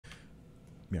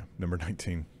Yeah, number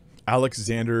 19.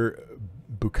 Alexander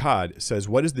Bukad says,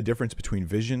 what is the difference between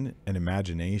vision and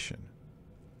imagination?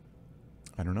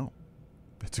 I don't know.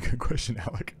 That's a good question,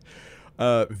 Alec.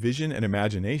 Vision and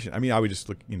imagination. I mean, I would just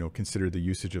look, consider the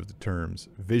usage of the terms.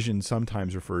 Vision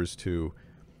sometimes refers to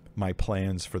my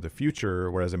plans for the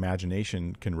future, whereas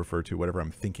imagination can refer to whatever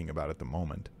I'm thinking about at the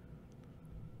moment.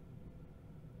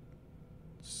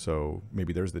 So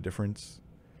maybe there's the difference.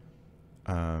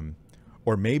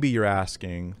 Or maybe you're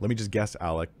asking, let me just guess,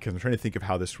 Alec, because I'm trying to think of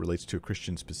how this relates to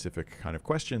Christian-specific kind of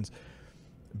questions,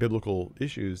 biblical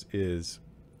issues, is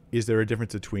there a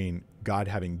difference between God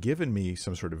having given me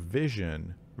some sort of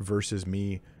vision versus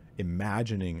me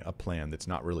imagining a plan that's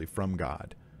not really from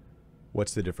God?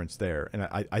 What's the difference there? And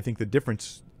I think the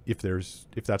difference, if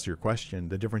that's your question,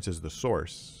 the difference is the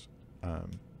source.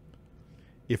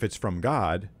 If it's from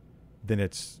God, then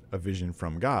it's a vision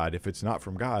from God. If it's not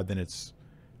from God, then it's,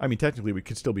 I mean, technically it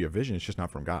could still be a vision. It's just not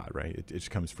from God, right? It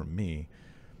just comes from me.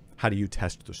 How do you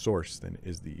test the source then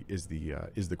is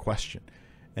the question.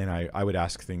 And I would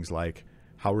ask things like,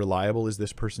 how reliable is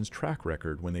this person's track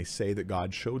record when they say that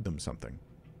God showed them something?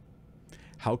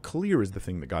 How clear is the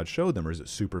thing that God showed them, or is it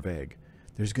super vague?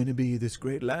 There's going to be this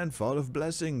great landfall of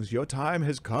blessings. Your time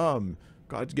has come.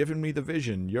 God's given me the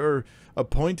vision. Your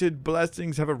appointed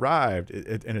blessings have arrived.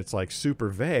 And it's like super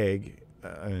vague.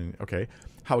 Okay.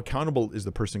 How accountable is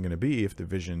the person going to be if the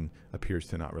vision appears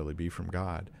to not really be from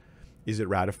God? Is it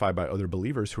ratified by other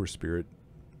believers who are spiritual,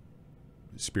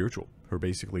 who are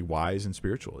basically wise and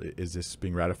spiritual? Is this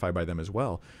being ratified by them as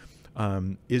well?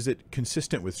 Is it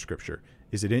consistent with Scripture?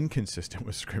 Is it inconsistent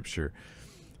with Scripture?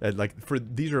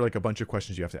 These are like a bunch of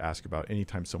questions you have to ask about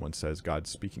anytime someone says God's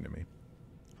speaking to me.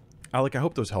 Alec, I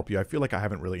hope those help you. I feel like I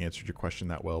haven't really answered your question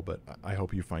that well, but I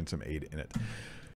hope you find some aid in it.